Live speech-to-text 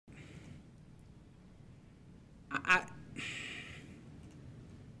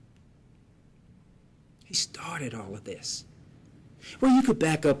He started all of this. Well, you could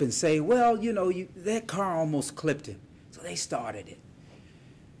back up and say, well, you know, that car almost clipped him, so they started it.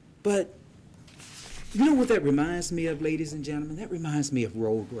 But you know what that reminds me of, ladies and gentlemen? That reminds me of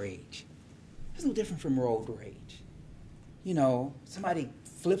road rage. It's no different from road rage. You know, somebody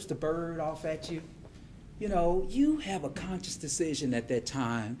flips the bird off at you. You know, you have a conscious decision at that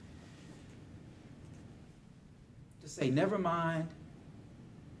time to say never mind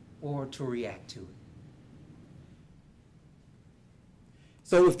or to react to it.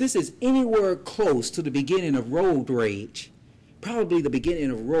 So if this is anywhere close to the beginning of road rage, probably the beginning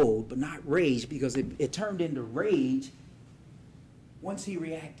of road, but not rage, because it turned into rage once he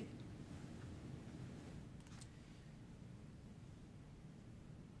reacted.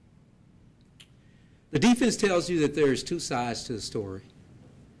 The defense tells you that there's two sides to the story.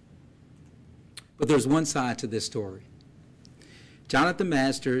 But there's one side to this story. Jonathan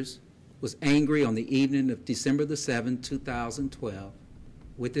Masters was angry on the evening of December the 7th, 2012,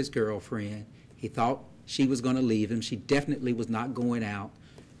 with his girlfriend. He thought she was going to leave him. She definitely was not going out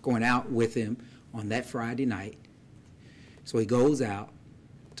with him on that Friday night. So he goes out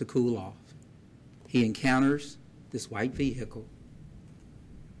to cool off. He encounters this white vehicle.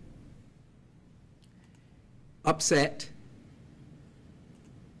 Upset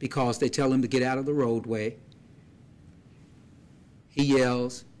because they tell him to get out of the roadway. He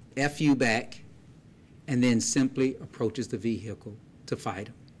yells, "F you" back, and then simply approaches the vehicle to fight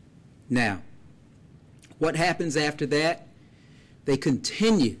him. Now, what happens after that? They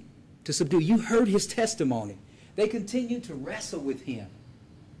continue to subdue. You heard his testimony. They continue to wrestle with him.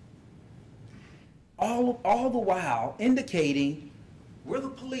 All the while indicating, we're the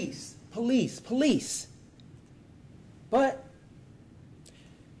police, police, police. But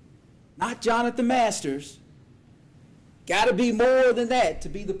not Jonathan Masters. Got to be more than that to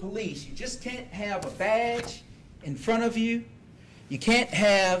be the police. You just can't have a badge in front of you. You can't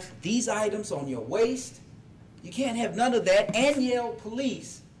have these items on your waist. You can't have none of that and yell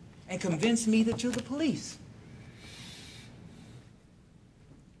police and convince me that you're the police.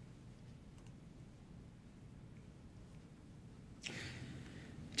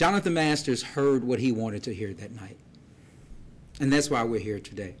 Jonathan Masters heard what he wanted to hear that night. And that's why we're here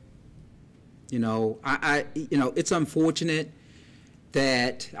today. You know, it's unfortunate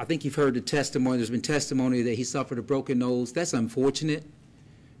that, I think you've heard the testimony, there's been testimony that he suffered a broken nose. That's unfortunate.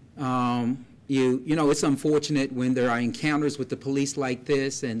 You know, it's unfortunate when there are encounters with the police like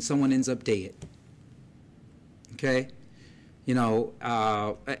this and someone ends up dead. Okay? You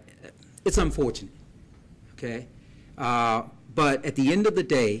know, it's unfortunate. Okay? But at the end of the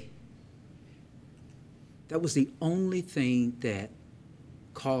day, that was the only thing that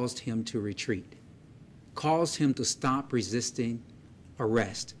caused him to retreat, caused him to stop resisting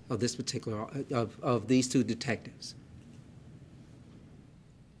arrest of this particular, of these two detectives.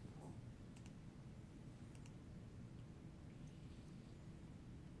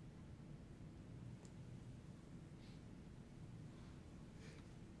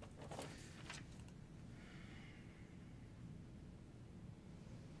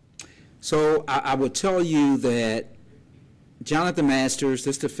 So I would tell you that Jonathan Masters,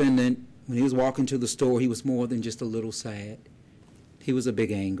 this defendant, when he was walking to the store, he was more than just a little sad. He was a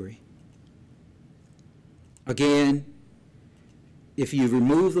big angry. Again, if you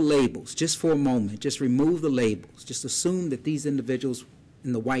remove the labels, just for a moment, just remove the labels, just assume that these individuals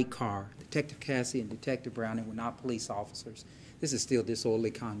in the white car, Detective Cassie and Detective Browning, were not police officers. This is still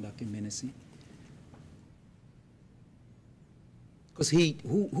disorderly conduct and menacing. Because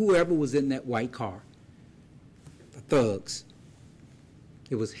whoever was in that white car, the thugs,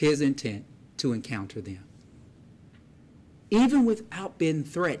 it was his intent to encounter them. Even without being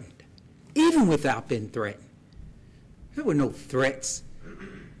threatened. Even without being threatened. There were no threats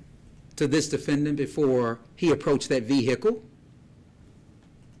to this defendant before he approached that vehicle.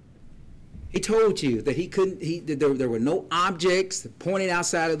 He told you that he couldn't, there were no objects pointing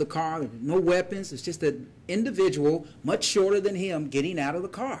outside of the car, no weapons. It's just an individual much shorter than him getting out of the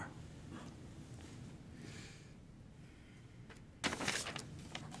car.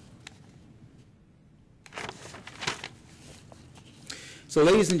 So,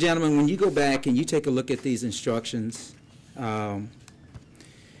 ladies and gentlemen, when you go back and you take a look at these instructions, it's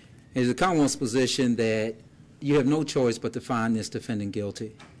the Commonwealth's position that you have no choice but to find this defendant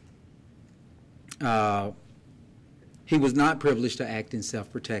guilty. He was not privileged to act in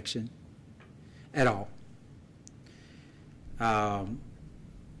self-protection at all.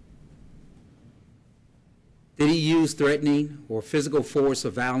 Did he use threatening or physical force or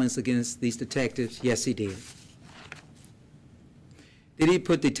violence against these detectives? Yes, he did. Did he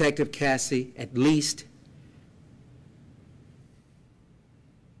put Detective Cassie at least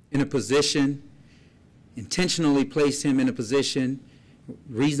in a position, intentionally placed him in a position,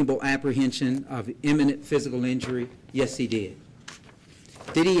 reasonable apprehension of imminent physical injury? Yes, he did.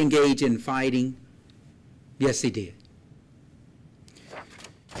 Did he engage in fighting? Yes, he did.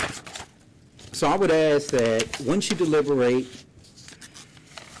 So I would ask that once you deliberate,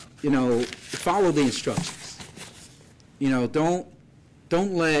 follow the instructions.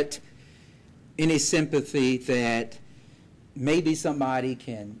 Don't let any sympathy that maybe somebody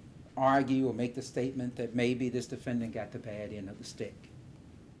can argue or make the statement that maybe this defendant got the bad end of the stick.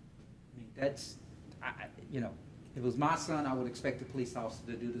 I mean, that's, if it was my son, I would expect the police officer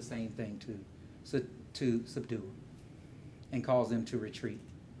to do the same thing to subdue him and cause them to retreat.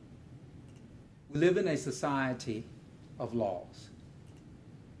 We live in a society of laws.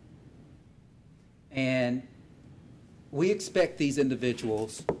 And we expect these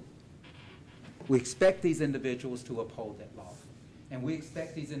individuals to uphold that law. And we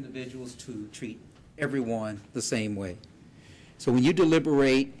expect these individuals to treat everyone the same way. So when you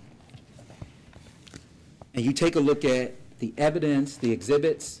deliberate and you take a look at the evidence, the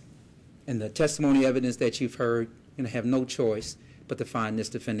exhibits, and the testimony evidence that you've heard, you're going to have no choice but to find this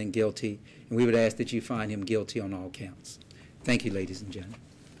defendant guilty. And we would ask that you find him guilty on all counts. Thank you, ladies and gentlemen.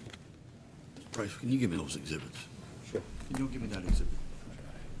 Price, can you give me those exhibits? Sure. Can you give me that exhibit?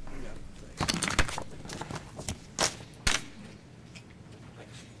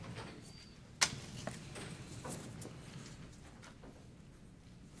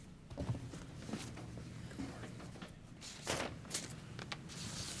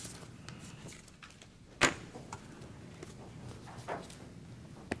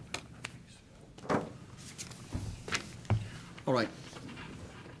 All right.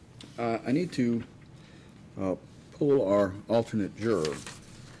 I need to pull our alternate juror,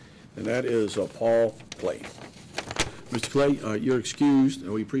 and that is Paul Clay. Mr. Clay, you're excused.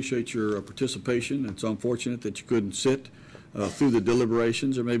 We appreciate your participation. It's unfortunate that you couldn't sit through the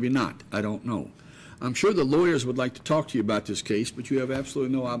deliberations, or maybe not. I don't know. I'm sure the lawyers would like to talk to you about this case, but you have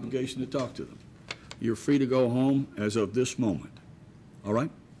absolutely no obligation to talk to them. You're free to go home as of this moment. All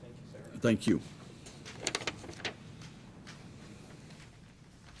right? Thank you, sir. Thank you.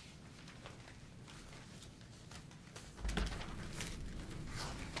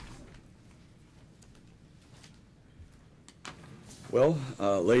 Well,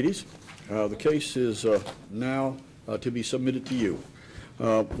 ladies, the case is now to be submitted to you.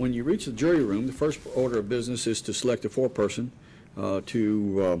 When you reach the jury room, the first order of business is to select a foreperson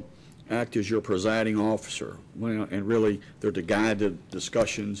to act as your presiding officer. And really, they're to guide the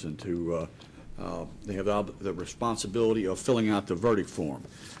discussions and to they have the responsibility of filling out the verdict form.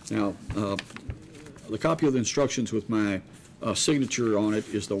 Now, the copy of the instructions with my signature on it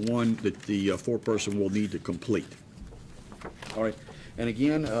is the one that the foreperson will need to complete. All right, and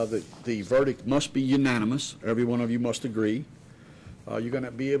again, the verdict must be unanimous. Every one of you must agree. You're going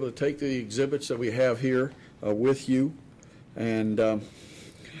to be able to take the exhibits that we have here with you, and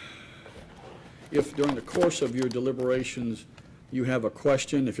if during the course of your deliberations you have a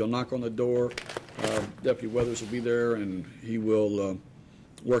question, if you'll knock on the door, Deputy Weathers will be there, and he will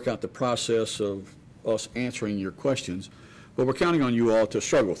work out the process of us answering your questions. But we're counting on you all to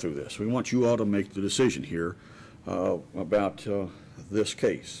struggle through this. We want you all to make the decision here about this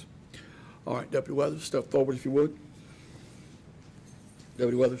case. All right, Deputy Weathers, step forward if you would.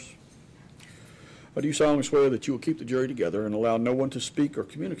 Deputy Weathers, do you solemnly swear that you will keep the jury together and allow no one to speak or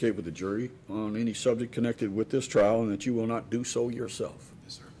communicate with the jury on any subject connected with this trial, and that you will not do so yourself?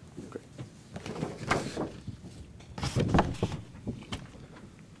 Yes, sir. Okay.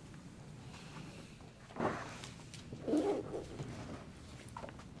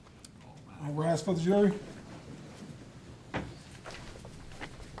 All rise for the jury.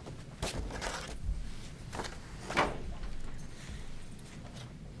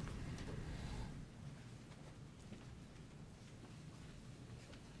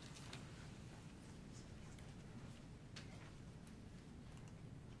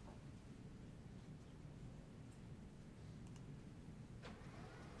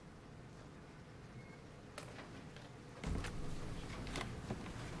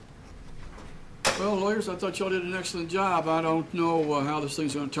 Well, lawyers, I thought y'all did an excellent job. I don't know how this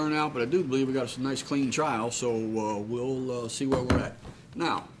thing's going to turn out, but I do believe we got a nice, clean trial, so we'll see where we're at.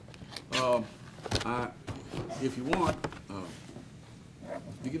 Now, if you want,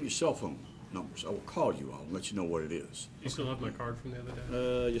 if you give me your cell phone numbers, I will call you. I'll let you know what it is. You still have my card from the other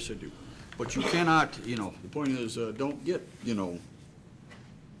day? Yes, I do. But you cannot, the point is, don't get,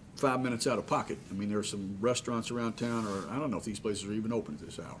 5 minutes out of pocket. I mean, there are some restaurants around town, or I don't know if these places are even open at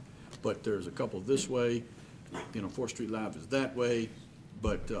this hour. But there's a couple this way, 4th Street Live is that way,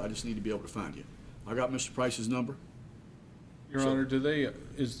 but I just need to be able to find you. I got Mr. Price's number. Your Honor,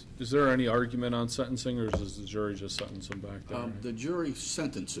 is there any argument on sentencing, or does the jury just sentence him back there? The jury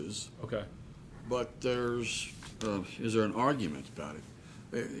sentences, Okay. but is there an argument about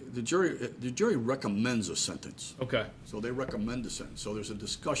it? The jury recommends a sentence. Okay. So they recommend a sentence. So there's a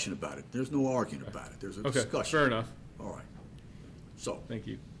discussion about it. There's no argument about it. There's a Okay, discussion. fair enough. All right. So, Thank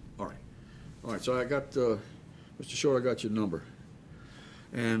you. all right. All right, so I got, Mr. Short, I got your number.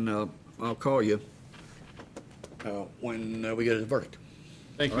 And I'll call you when we get a verdict.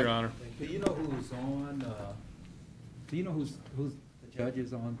 Thank you, Your Honor. Do you know who's on, do you know who's the judge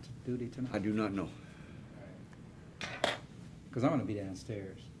is on duty tonight? I do not know. Because I'm gonna be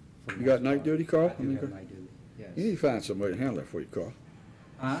downstairs. for the You got most night part. duty, Carl? I do have night duty, yes. You need to find somebody to handle that for you, Carl.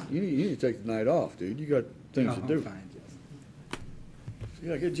 Huh? You need to take the night off, dude. You got things to No, do. I'm fine, Jesse.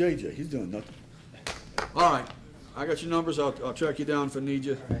 Yeah, get JJ. He's doing nothing. All right. I got your numbers. I'll track you down if I need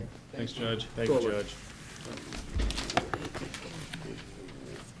you. All right. Thanks, Judge. Thank you, Forward. Judge.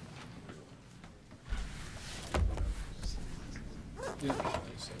 Yeah,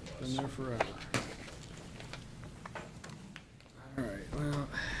 been there forever. All right, well,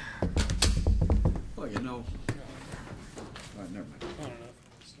 Well, you know. All right, never mind. I don't know if I'm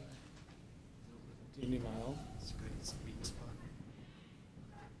gonna stay. Do you need my help? It's a good meeting spot.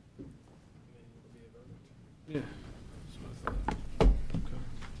 Yeah. That's what I thought. Okay.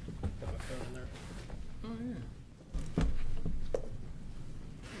 Got my phone in there. Oh, yeah.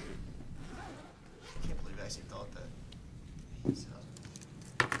 I can't believe I actually thought that. He's,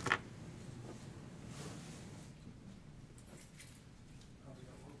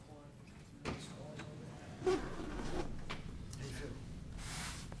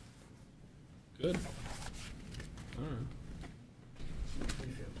 Good. All right.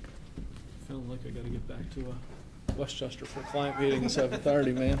 Feeling like I gotta get back to Westchester for a client meeting at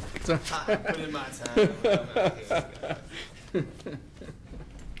 7:30, man. I put in my time.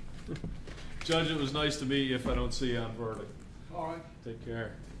 Judge, it was nice to meet you if I don't see you on verdict. All right. Take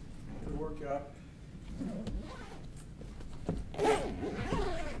care. Good work out.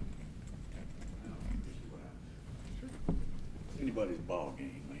 Anybody's ball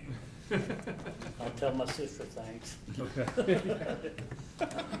game, man. I'll tell my sister thanks. Okay.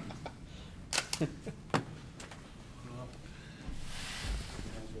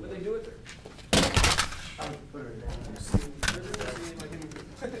 What do they do with her? I'll put her down.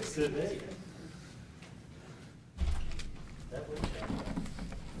 Good day. That was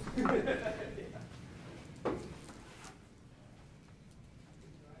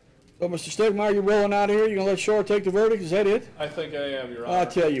So, Mr. Stegmeyer, you rolling out of here? You gonna let Shore take the verdict? Is that it? I think I am, Your Honor. I'll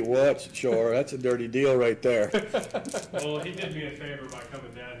tell you what, Shore, that's a dirty deal right there. Well, he did me a favor by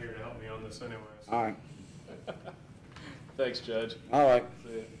coming down here to help me on this anyways. All right. Thanks, Judge. All right.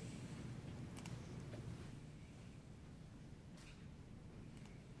 See ya.